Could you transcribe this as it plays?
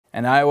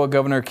And Iowa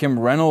Governor Kim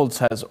Reynolds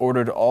has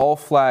ordered all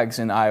flags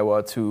in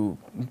Iowa to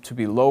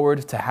be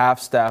lowered to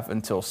half-staff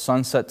until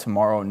sunset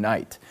tomorrow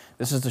night.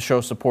 This is to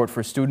show support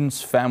for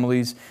students,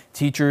 families,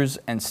 teachers,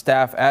 and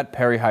staff at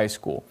Perry High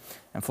School.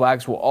 And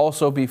flags will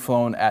also be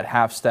flown at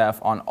half-staff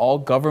on all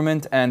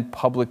government and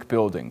public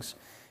buildings.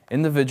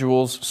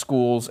 Individuals,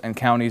 schools, and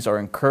counties are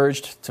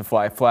encouraged to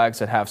fly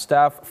flags at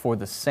half-staff for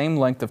the same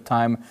length of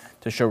time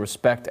to show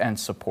respect and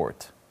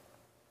support.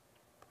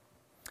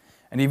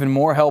 And even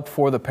more help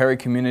for the Perry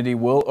community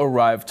will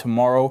arrive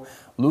tomorrow.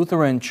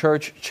 Lutheran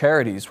Church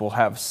Charities will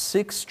have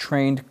 6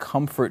 trained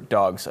comfort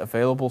dogs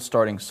available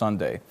starting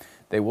Sunday.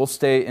 They will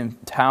stay in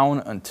town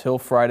until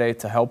Friday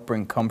to help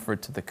bring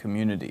comfort to the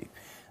community.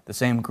 The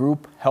same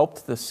group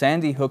helped the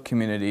Sandy Hook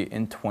community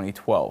in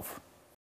 2012.